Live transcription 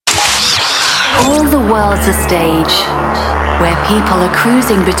All the world's a stage where people are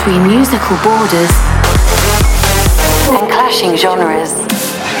cruising between musical borders and clashing genres.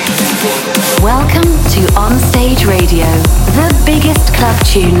 Welcome to On Stage Radio, the biggest club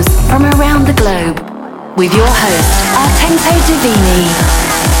tunes from around the globe, with your host, Artempo Divini.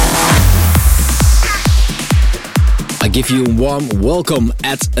 I give you a warm welcome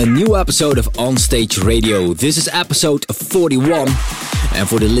at a new episode of On Stage Radio. This is episode 41. And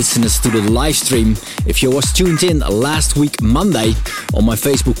for the listeners to the live stream, if you was tuned in last week Monday on my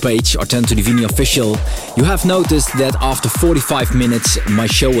Facebook page, Artempo Divini Official, you have noticed that after 45 minutes my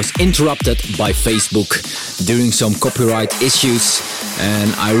show was interrupted by Facebook during some copyright issues.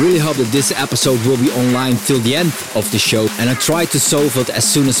 And I really hope that this episode will be online till the end of the show. And I try to solve it as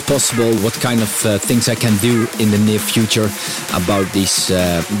soon as possible, what kind of things I can do in the near future about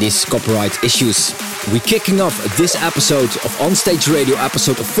these copyright issues. We're kicking off this episode of On Stage Radio,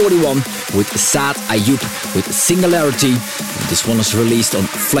 episode 41, with Saad Ayub with Singularity. This one is released on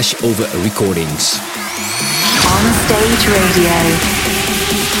Flashover Recordings. On Stage Radio.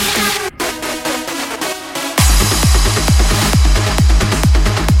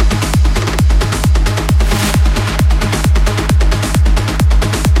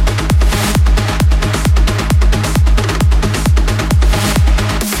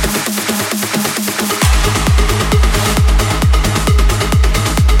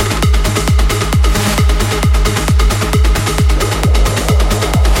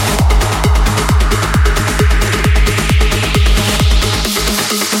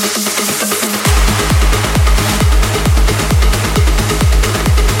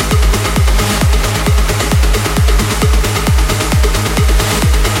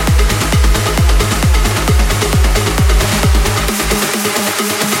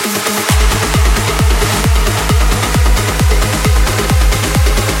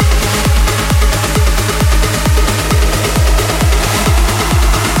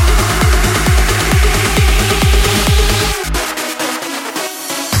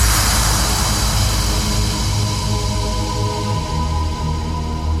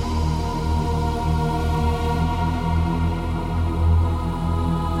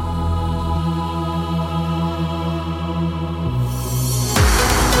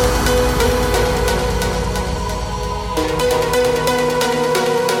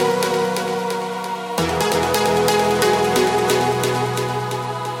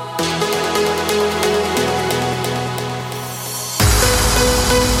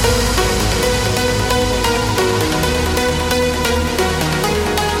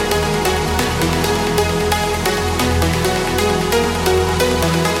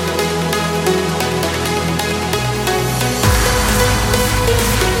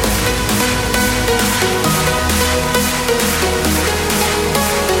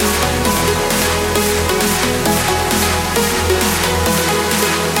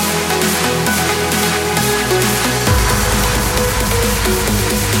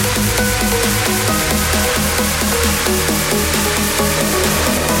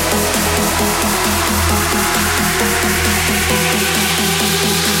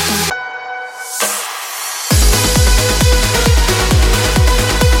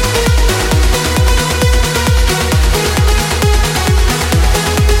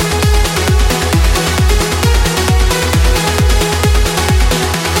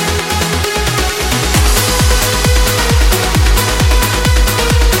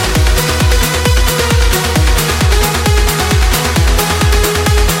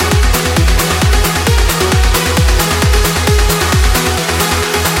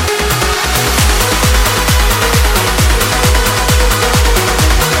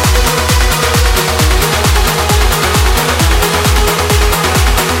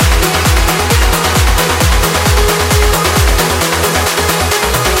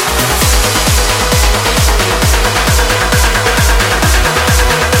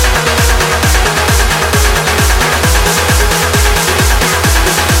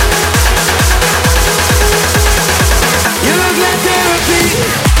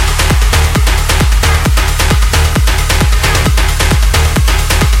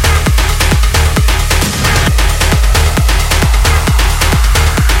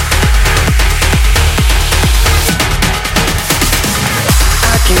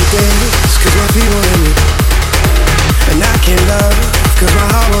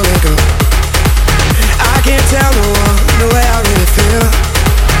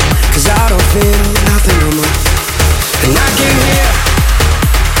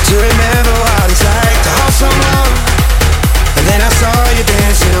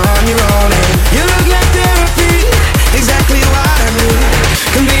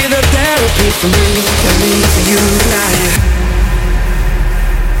 for me and me for you tonight.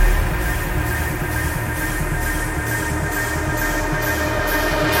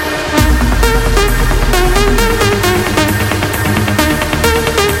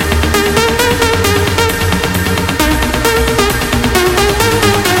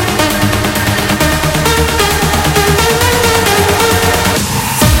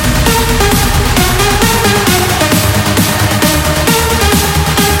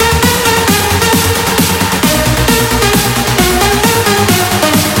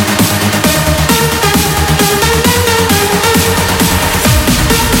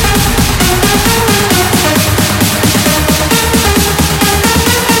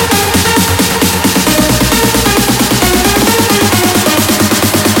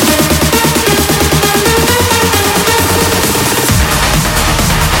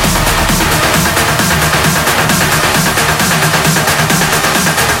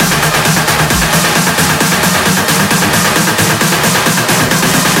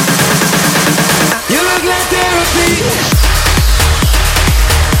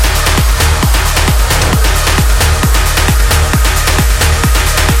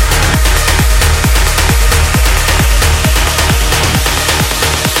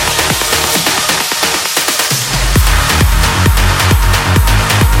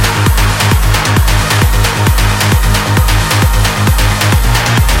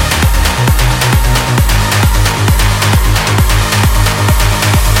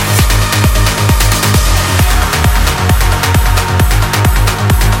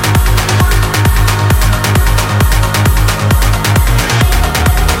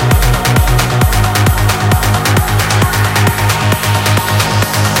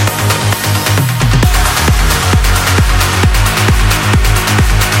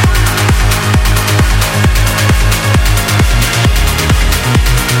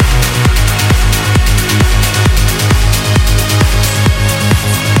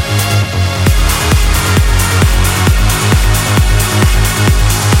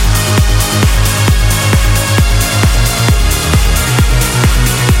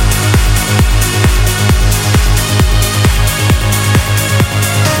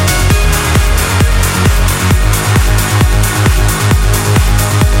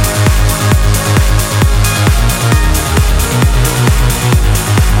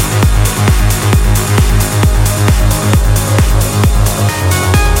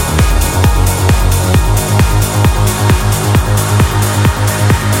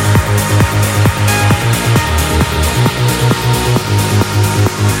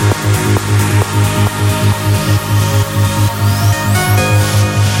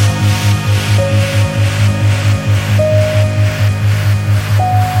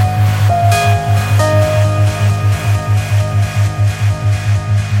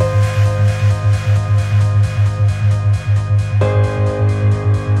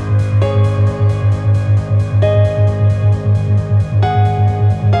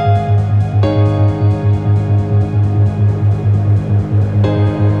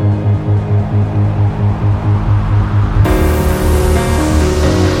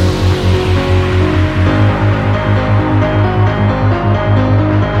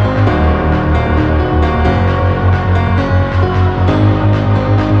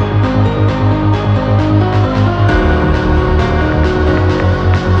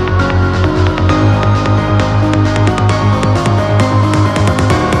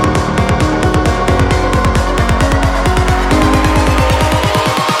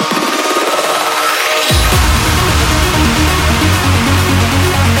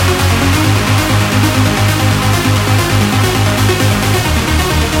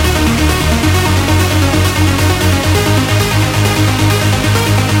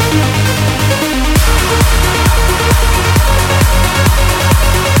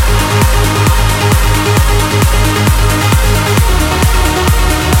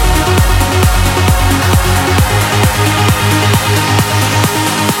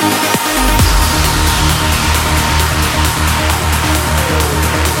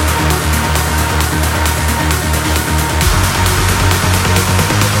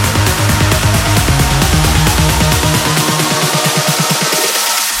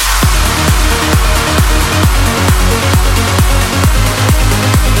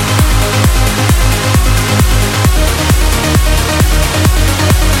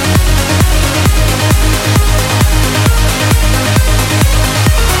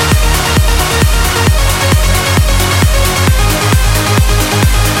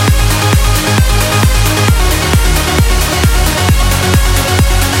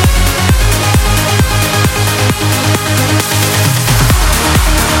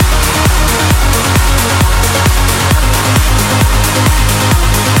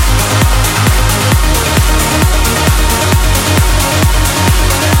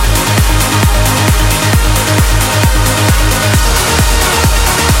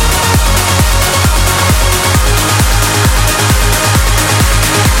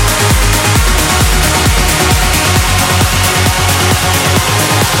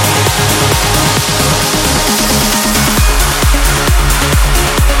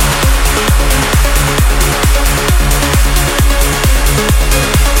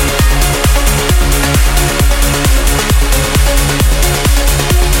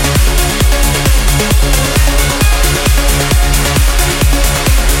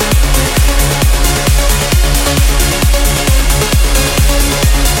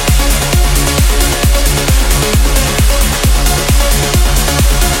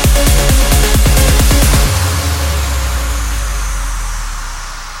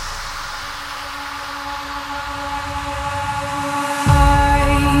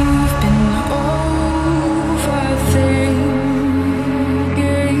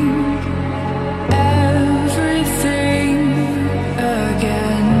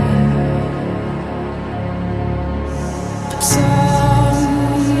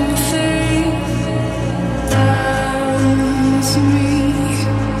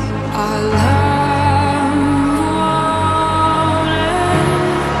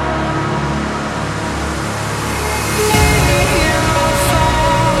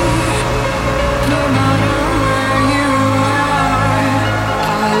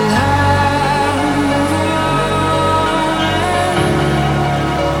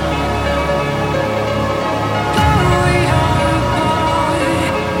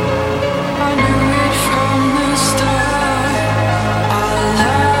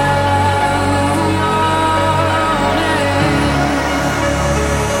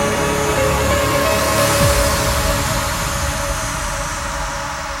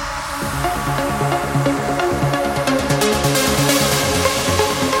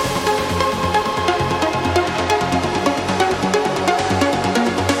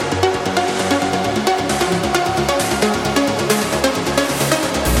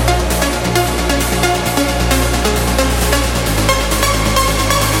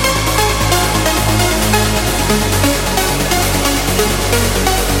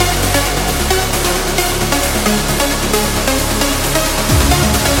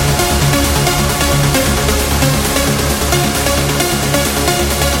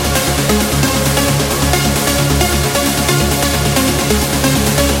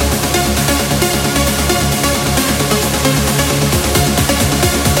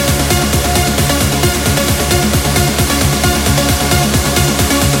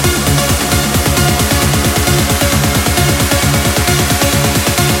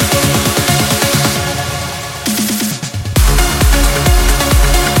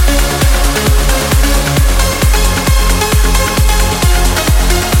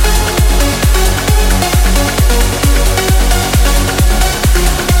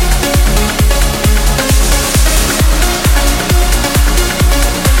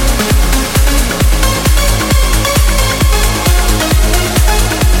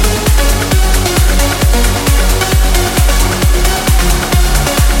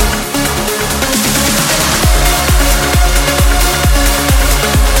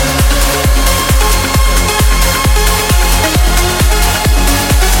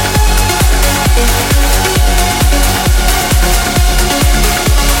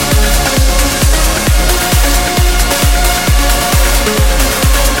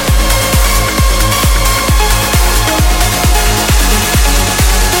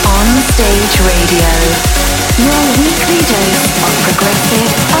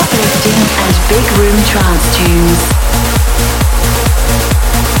 trance tunes.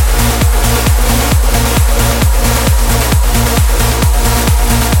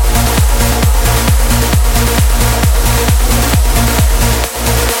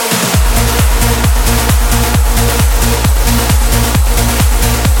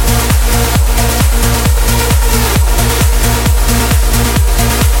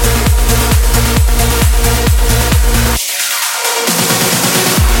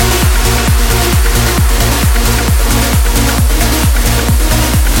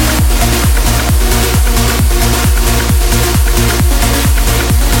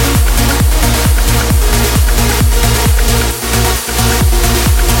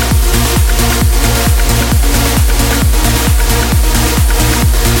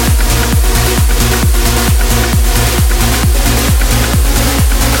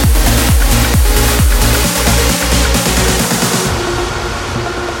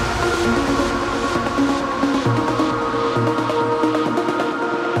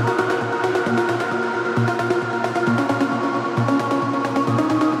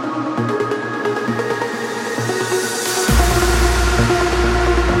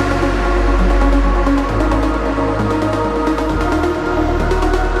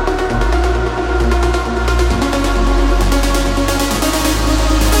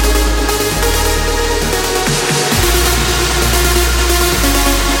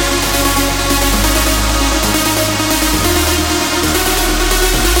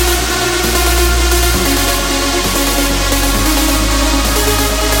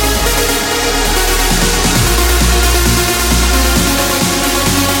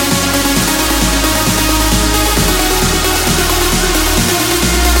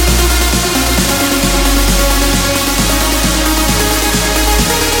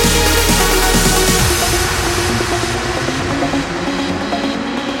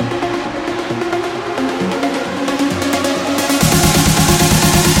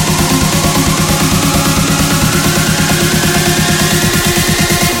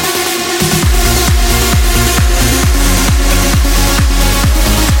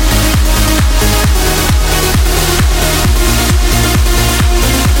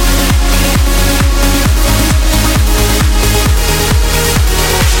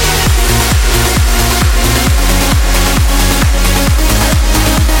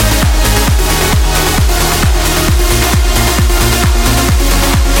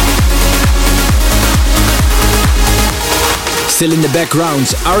 Still in the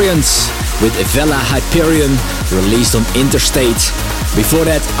background, Arians with Vela Hyperion, released on Interstate. Before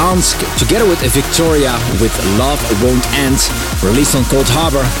that, Ansk together with Victoria with Love Won't End, released on Cold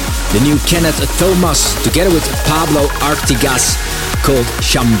Harbor. The new Kenneth Thomas together with Pablo Artigas called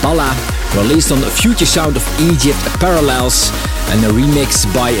Shambhala, released on Future Sound of Egypt Parallels, and a remix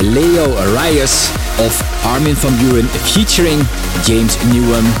by Leo Reyes of Armin van Buuren featuring James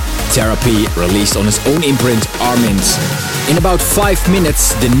Newham, Therapy, released on his own imprint Armin's. In about 5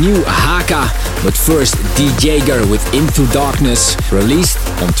 minutes, the new Haka, but first D. Jaeger with Into Darkness, released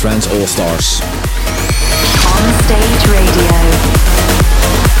on Trance All Stars. On Stage Radio.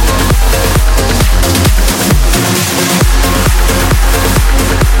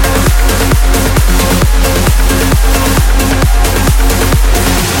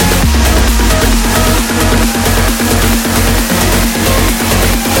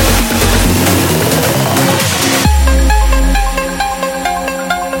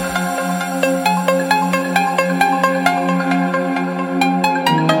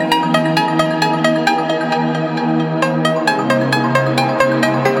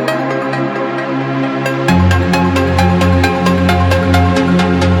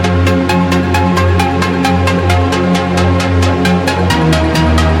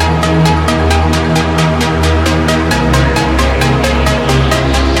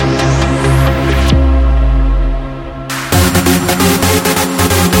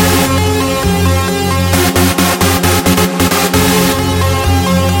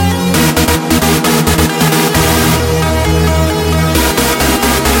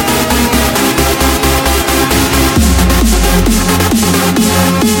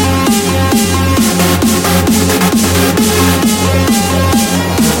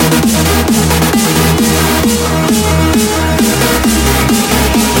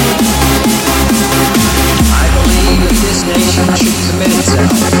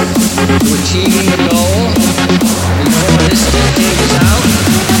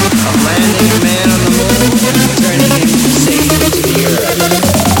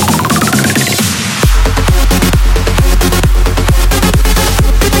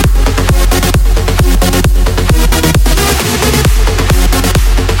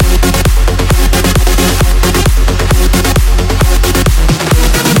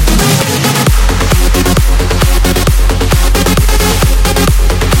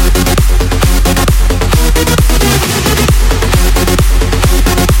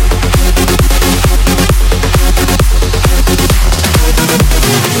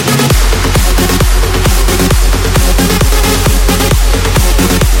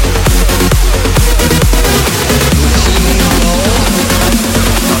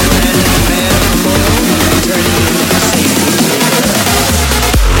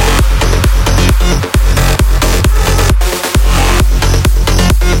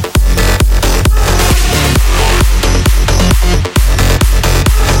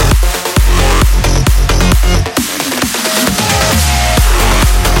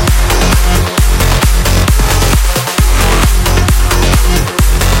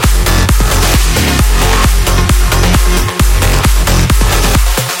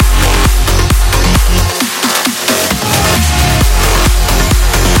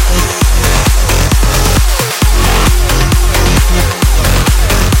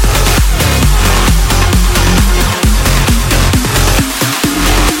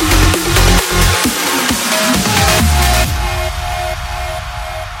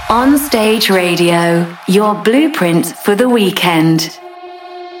 On Stage Radio, your blueprint for the weekend.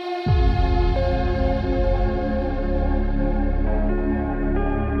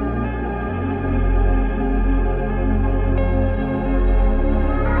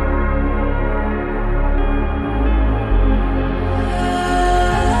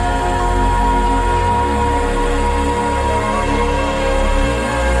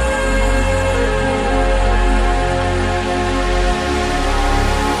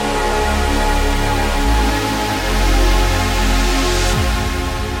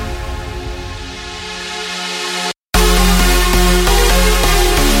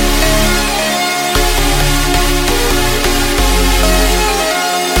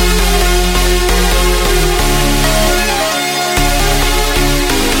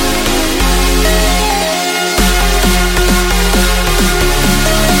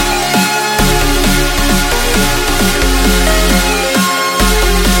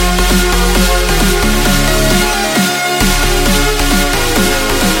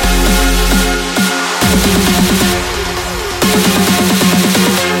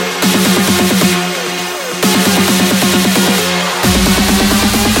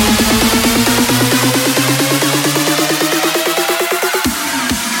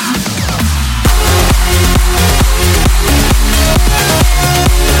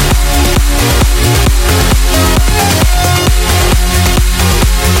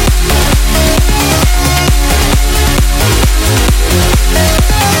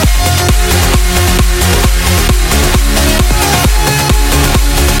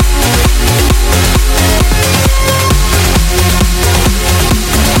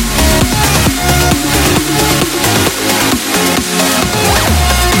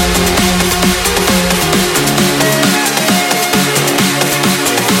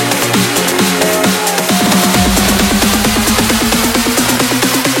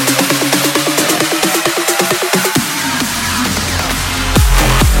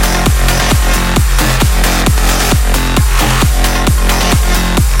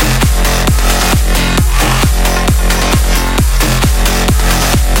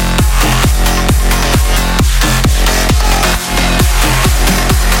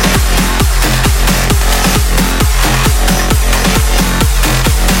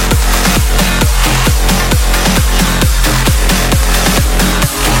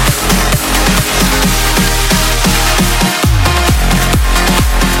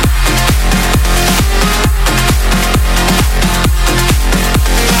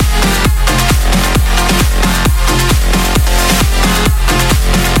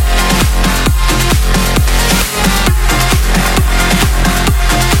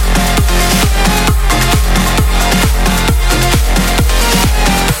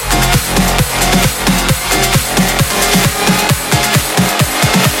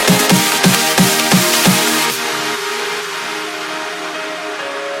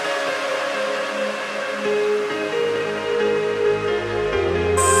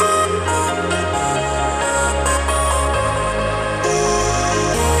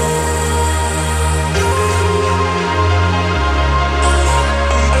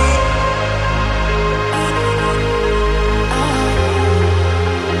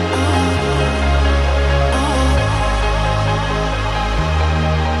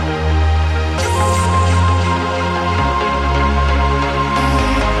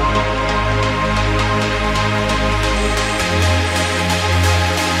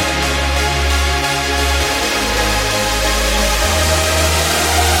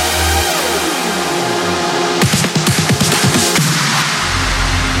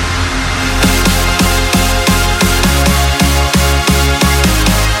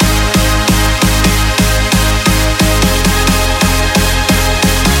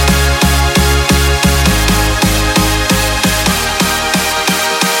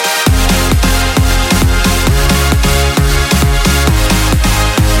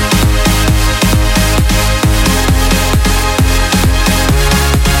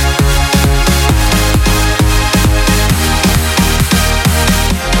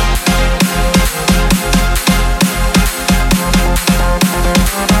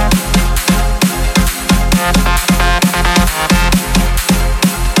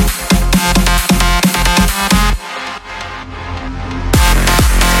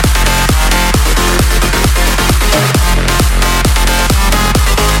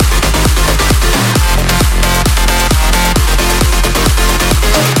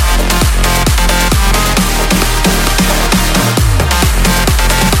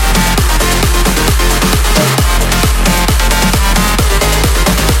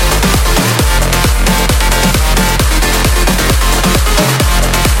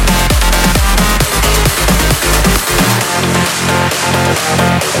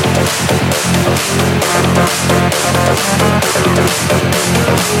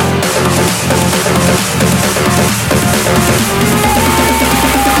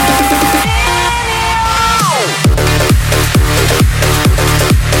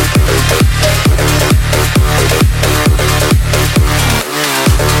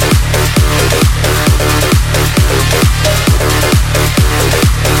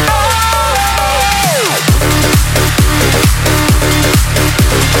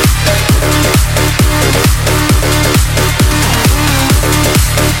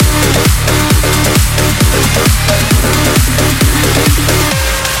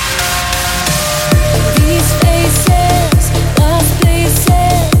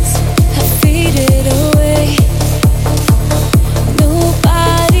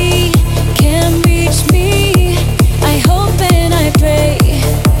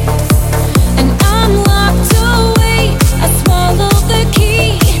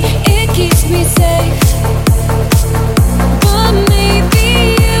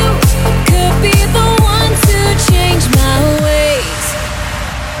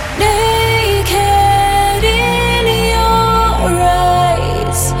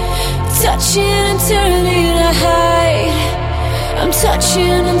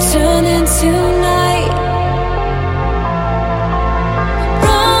 touching and turning tonight.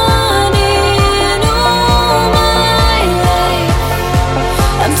 Running all my life,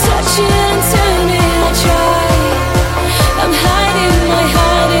 I'm touching and turning, I try. I'm hiding my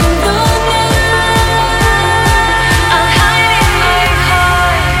heart in the night. I'm hiding my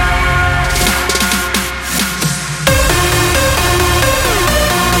heart.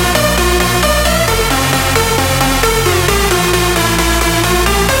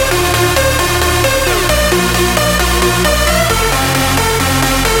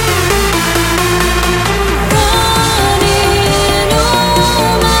 Running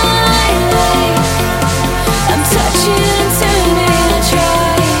all my life, I'm touching and turning, I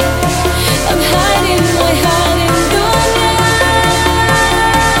try. I'm hiding my heart in the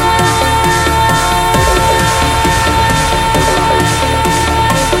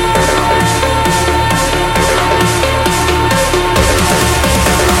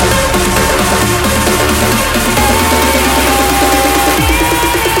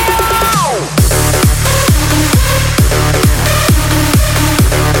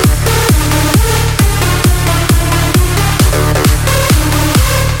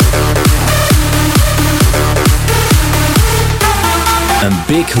A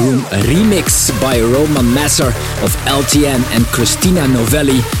Big Room remix by Roman Messer of LTN and Christina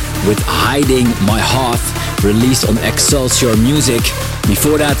Novelli with Hiding My Heart, released on Excelsior Music.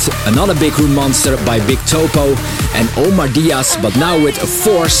 Before that, another Big Room monster by Big Topo and Omar Diaz, but now with a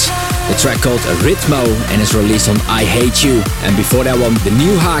Force, the track called Ritmo, and is released on I Hate You. And before that one, the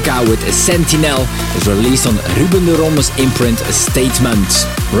new Haka with a Sentinel is released on Ruben de Romme's imprint A Statement.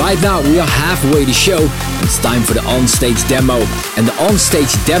 Right now we are halfway the show, and it's time for the onstage demo. And the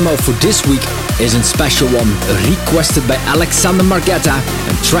onstage demo for this week is a special one, requested by Alexander Margetta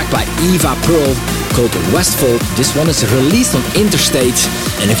and tracked by Eva Pearl, called Westfold. This one is released on Interstate,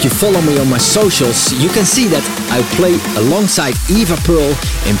 and if you follow me on my socials, you can see that I play alongside Eva Pearl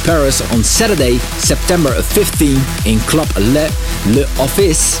in Paris on Saturday, September 15 in Club Le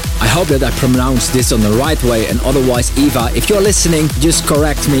Office. I hope that I pronounced this on the right way, and otherwise, Eva, if you're listening, just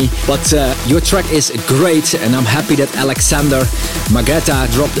correct me. But your track is great, and I'm happy that Alexander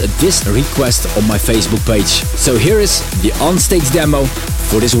Margetta dropped this request on my Facebook page. So here is the onstage demo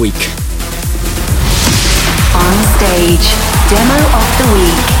for this week. On stage, demo of the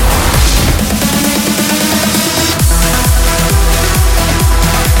week.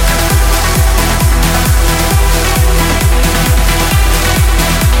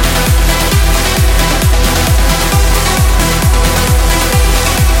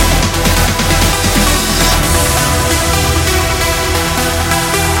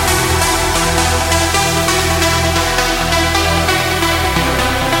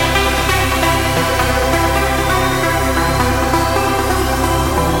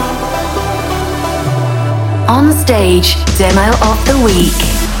 On stage, demo of the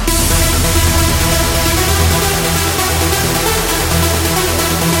week.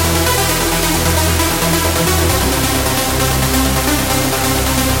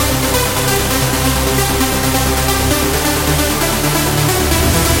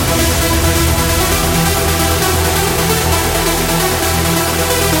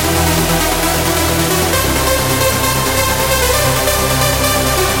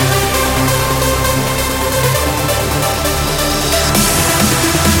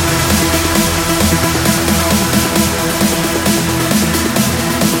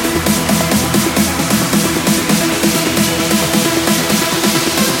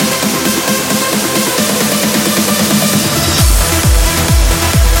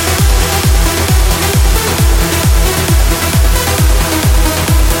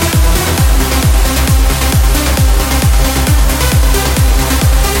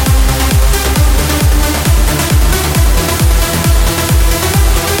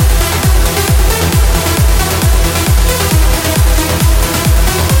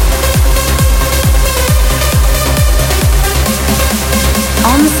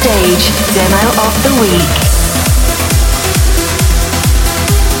 Demo of the week.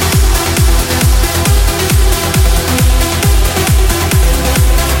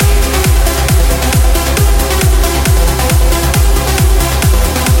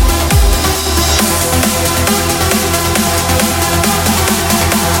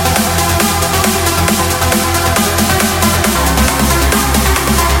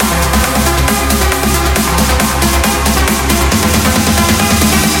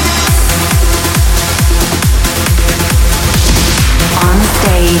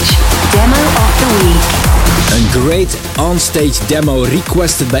 Great on-stage demo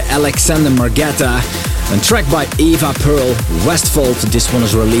requested by Alexander Margetta. A track by Eva Pearl, Westfold. This one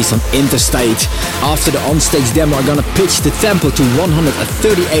is released on Interstate. After the onstage demo, I'm gonna pitch the tempo to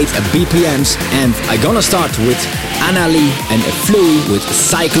 138 BPMs, and I'm gonna start with Anna Lee and Flui with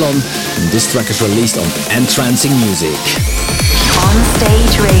Cyclone. And this track is released on Entrancing Music. On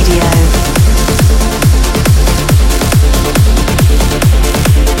Stage Radio.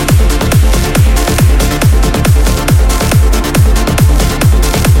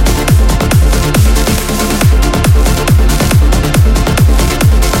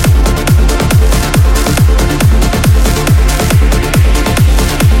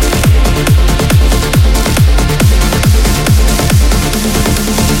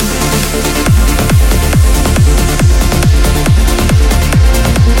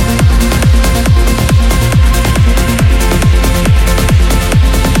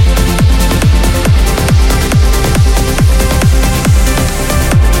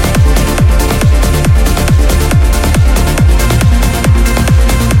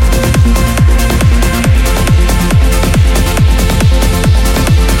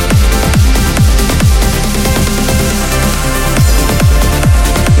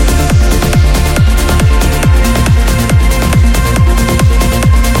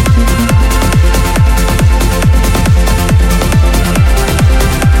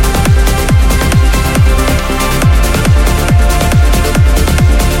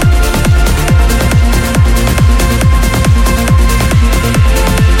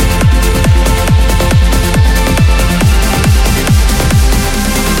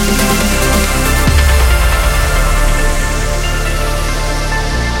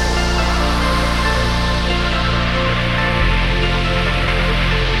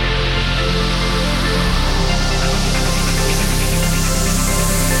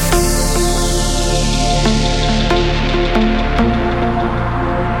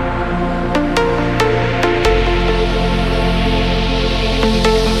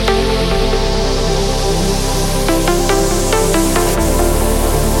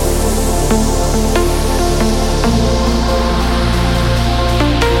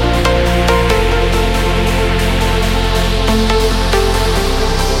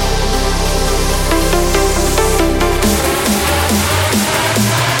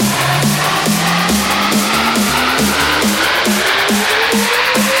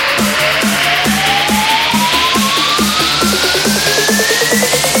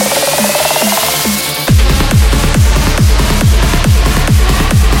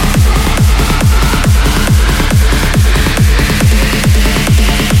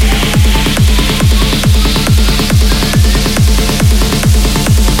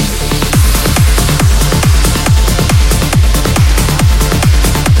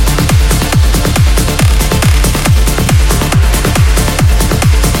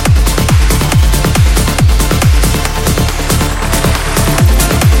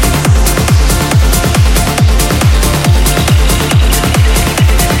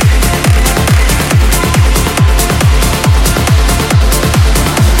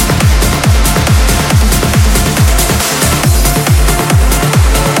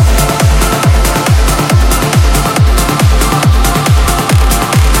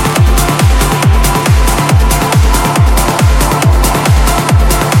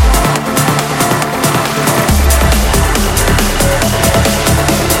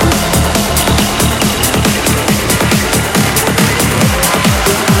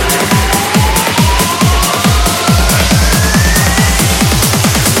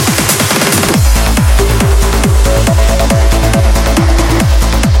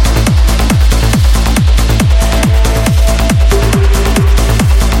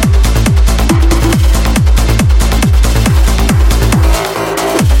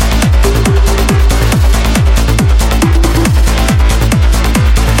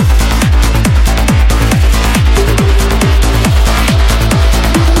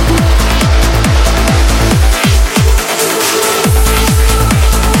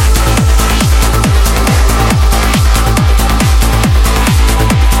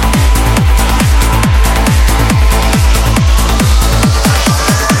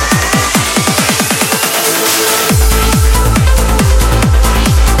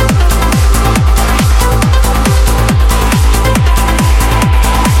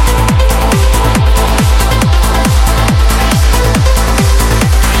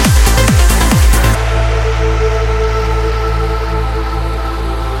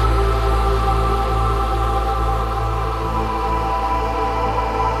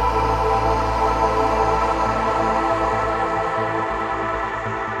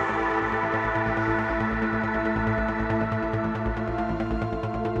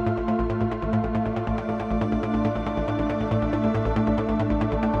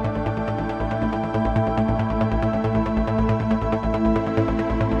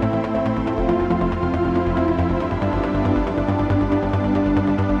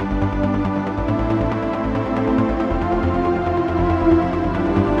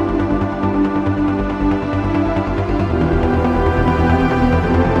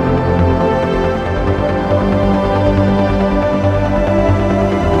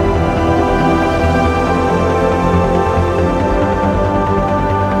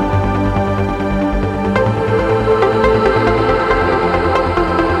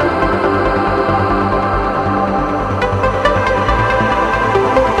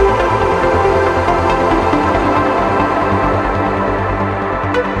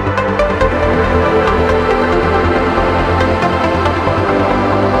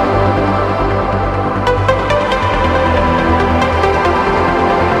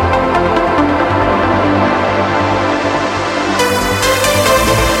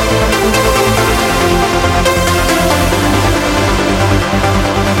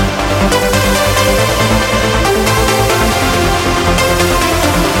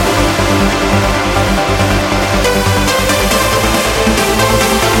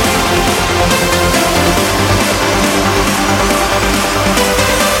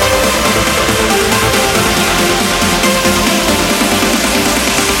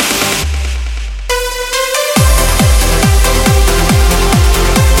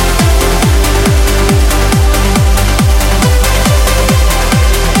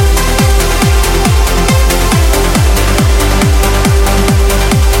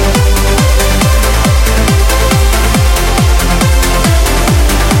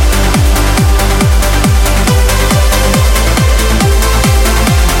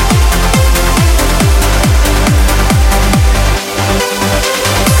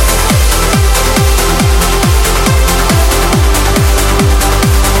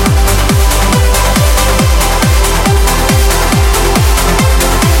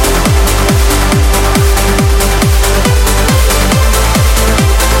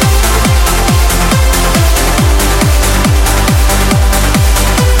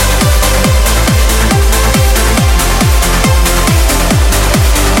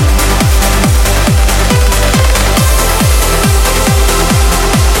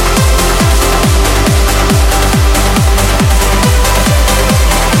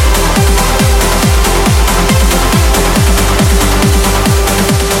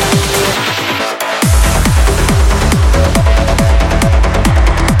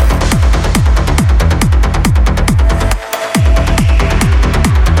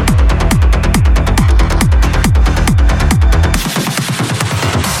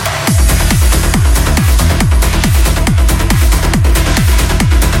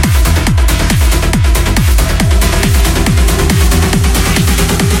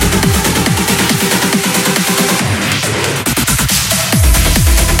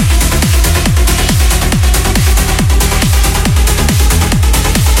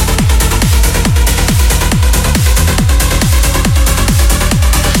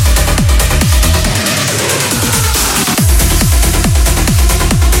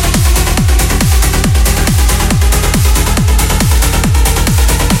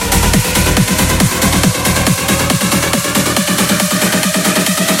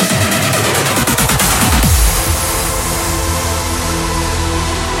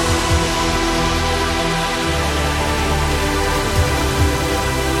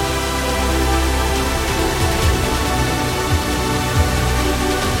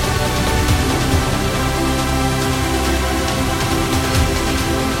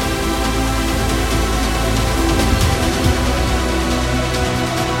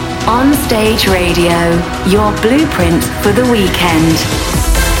 Stage Radio, your blueprint for the weekend.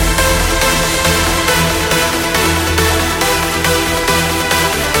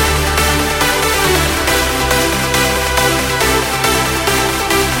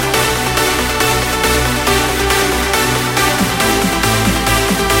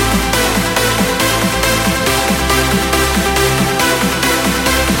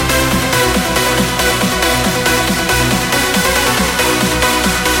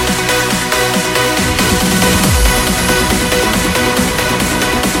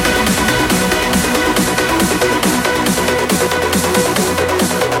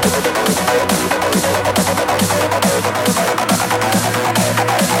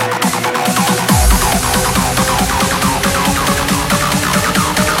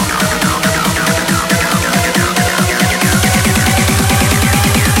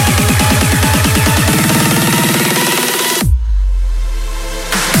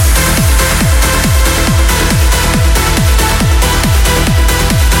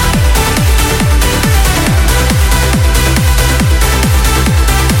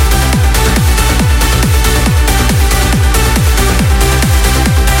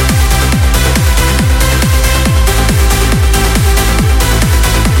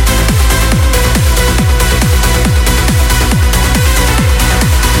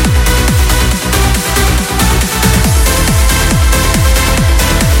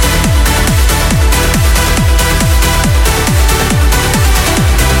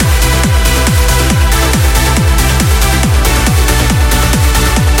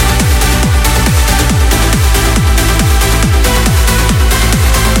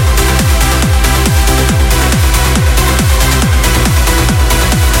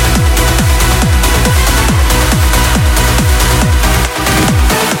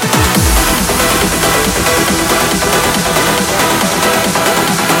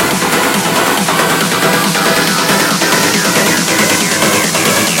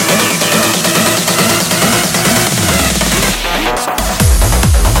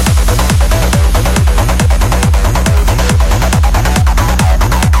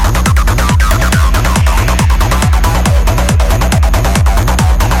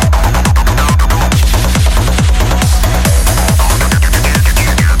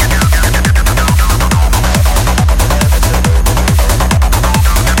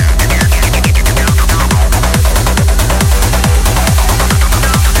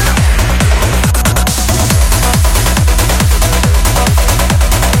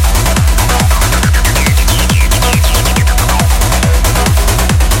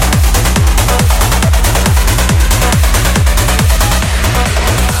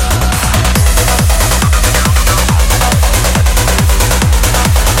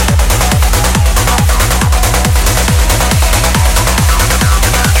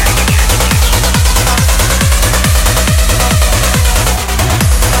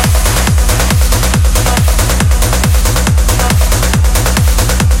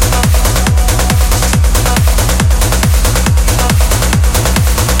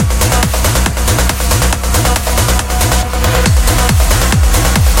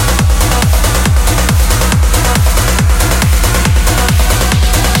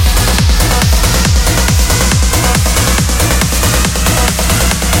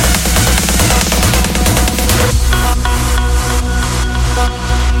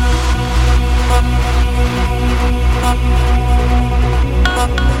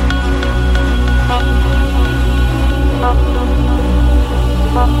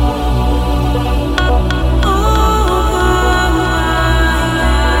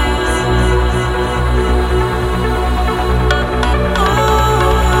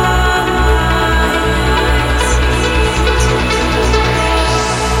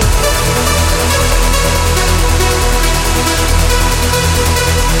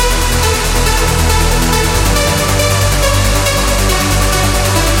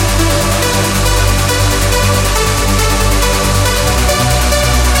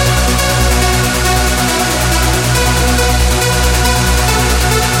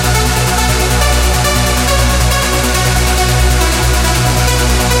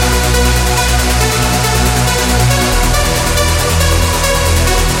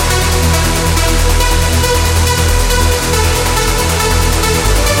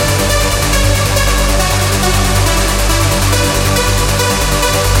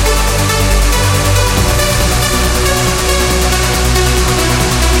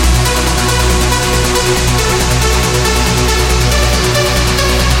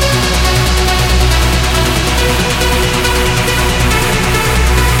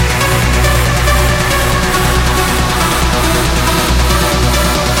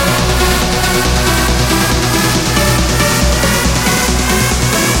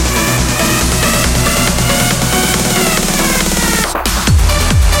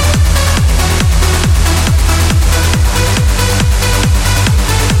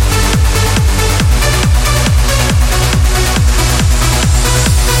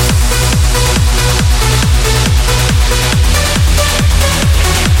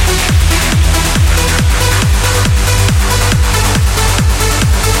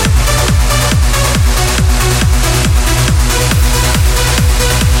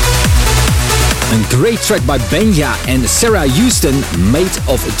 A great track by Benja and Sarah Houston, Made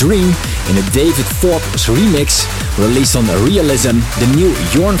of a Dream, in a David Forbes remix, released on Realism. The new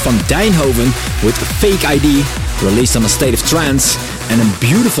Jorn van Dijnhoven with Fake ID, released on A State of Trance, and a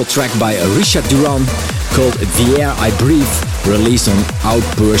beautiful track by Richard Durand called The Air I Breathe, released on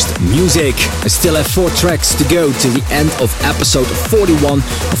Outburst Music. I still have 4 tracks to go to the end of episode 41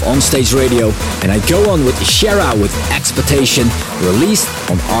 of Onstage Radio, and I go on with Shara with Expectation, released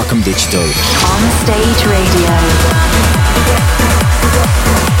on Arkham Digital. Onstage Radio.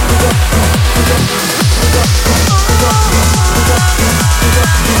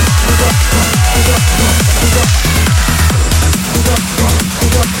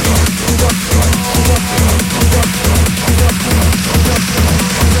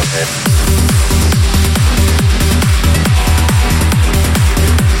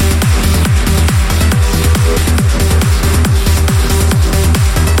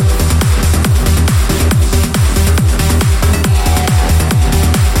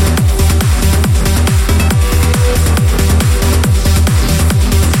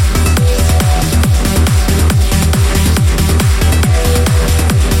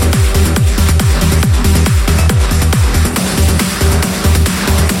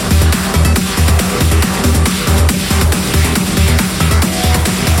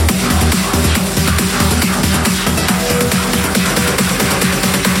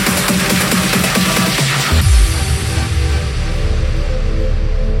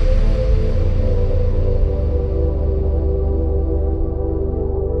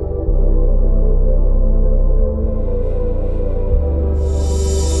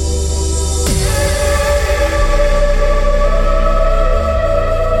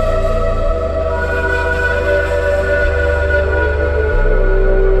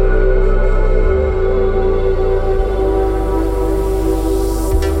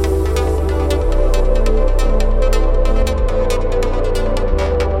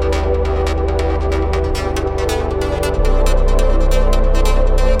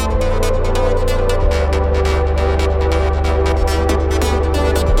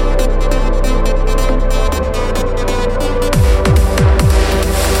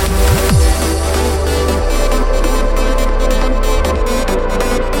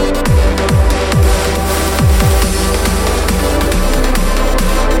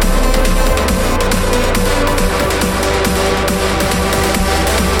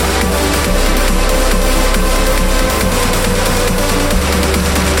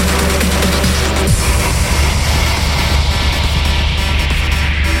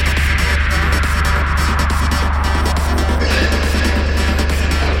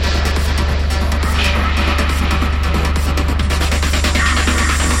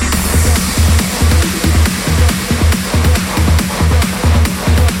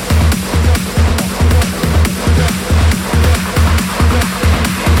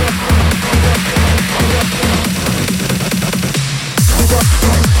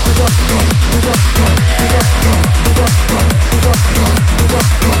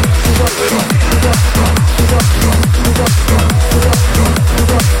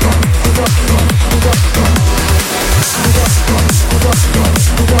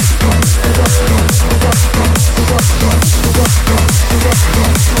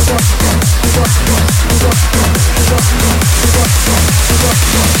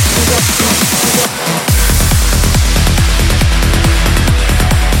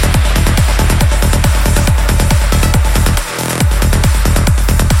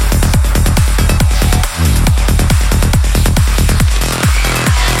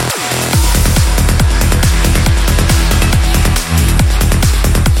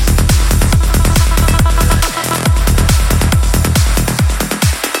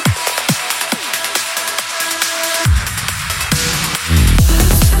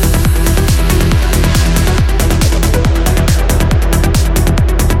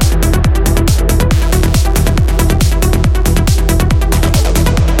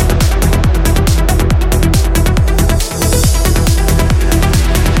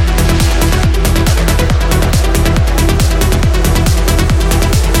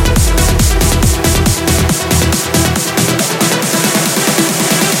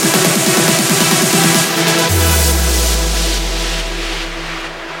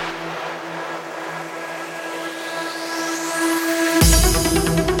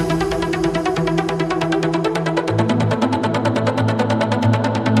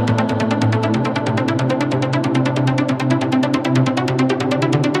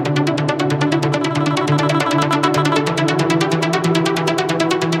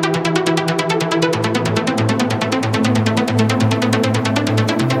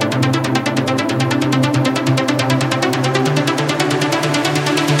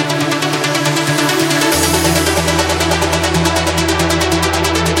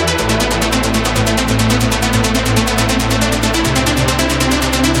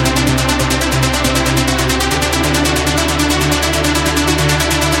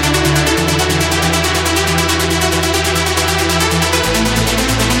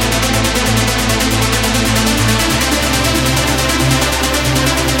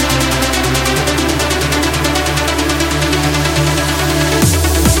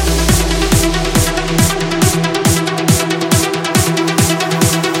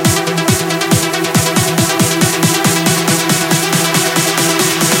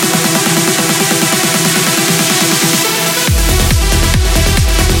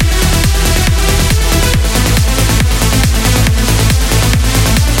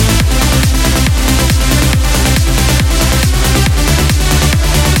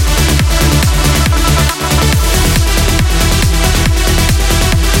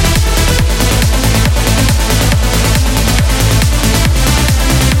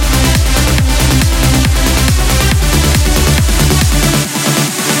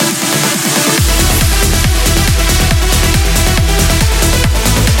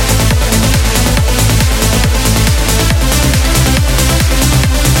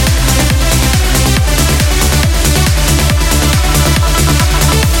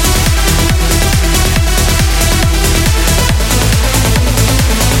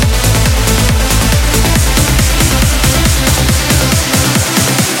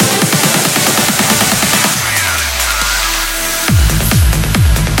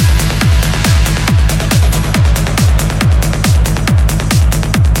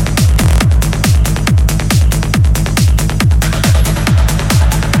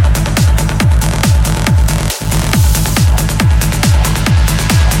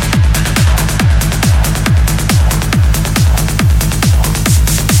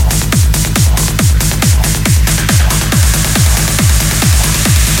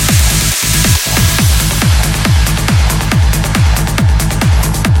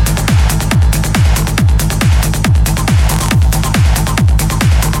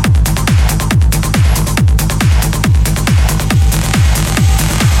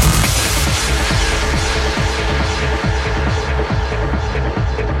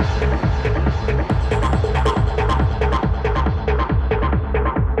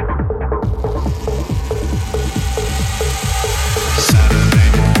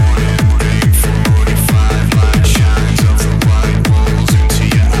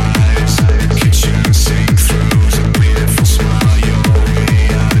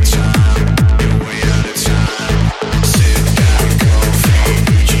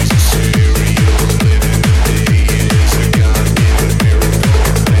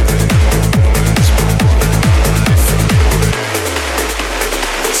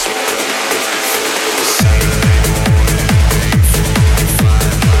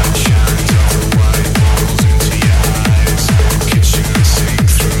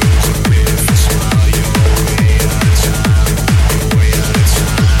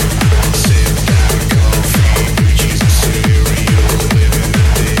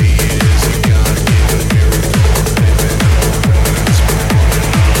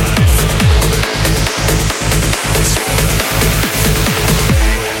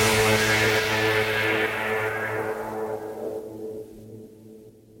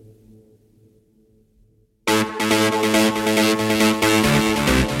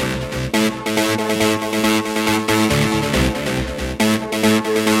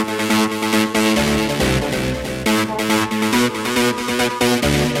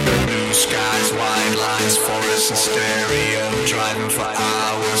 for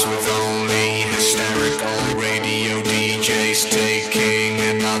hours with only hysterical radio DJs taking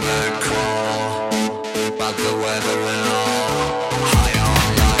another call about the weather and all. High on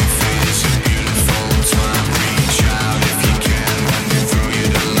life is a beautiful time. Reach out if you can when they throw you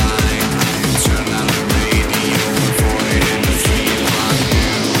the line. Turn on the radio, avoiding the three-line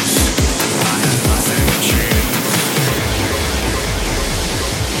news. I have nothing to choose.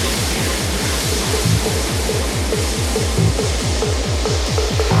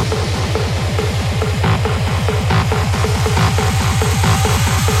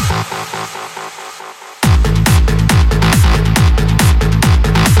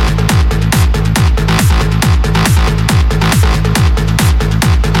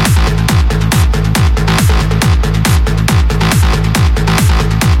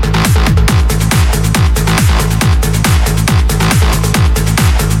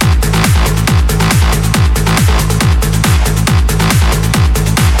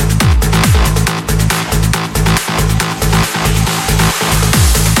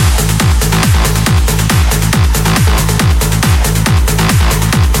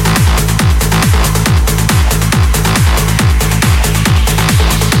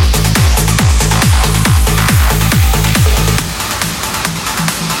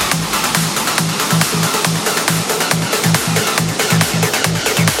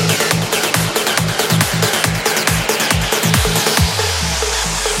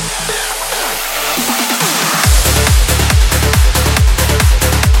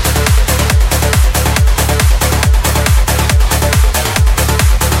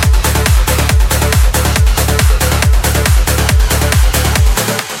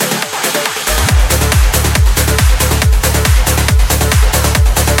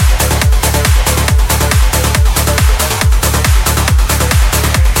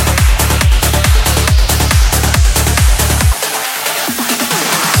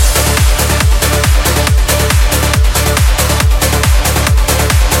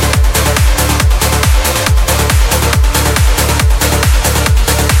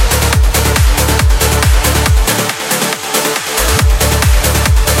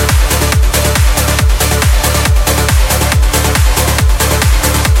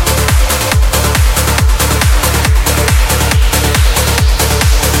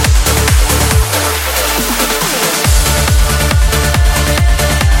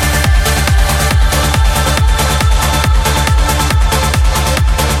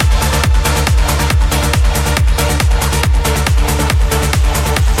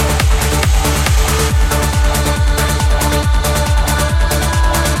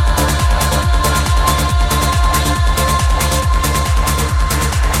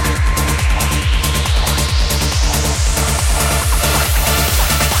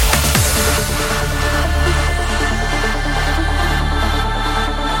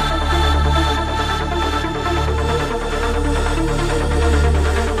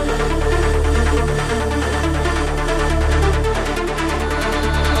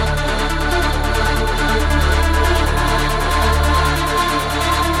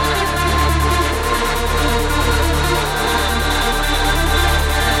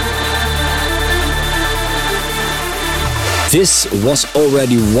 This was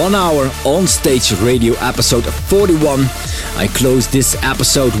already 1 hour on stage radio episode 41. I closed this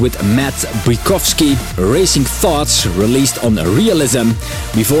episode with Matt Brikovsky, Racing Thoughts, released on Realism.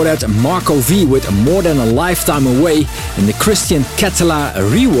 Before that, Marco V with More Than a Lifetime Away and the Christian Catala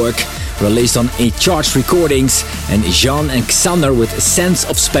rework, released on A Charge Recordings, and Jean and Xander with Sense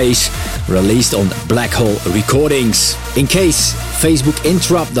of Space, released on Black Hole Recordings. In case Facebook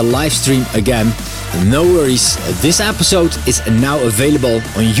interrupt the live stream again, no worries, this episode is now available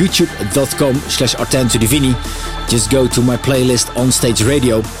on youtube.com/Artento Divini. Just go to my playlist On Stage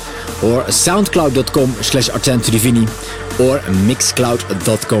Radio, or soundcloud.com/Artento Divini, or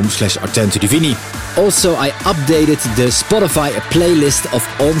mixcloud.com/Artento Divini. Also, I updated the Spotify playlist of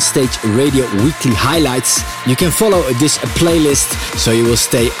On Stage Radio weekly highlights. You can follow this playlist so you will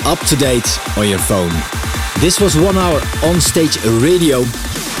stay up to date on your phone. This was 1 hour On Stage Radio.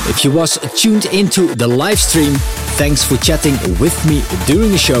 If you was tuned into the live stream, thanks for chatting with me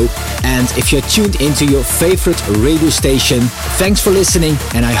during the show. And if you're tuned into your favorite radio station, thanks for listening,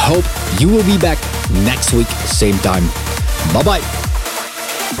 and I hope you will be back next week, same time. Bye-bye.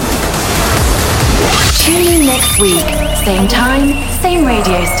 Tune in next week, same time, same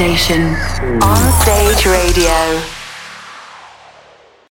radio station. On Stage Radio.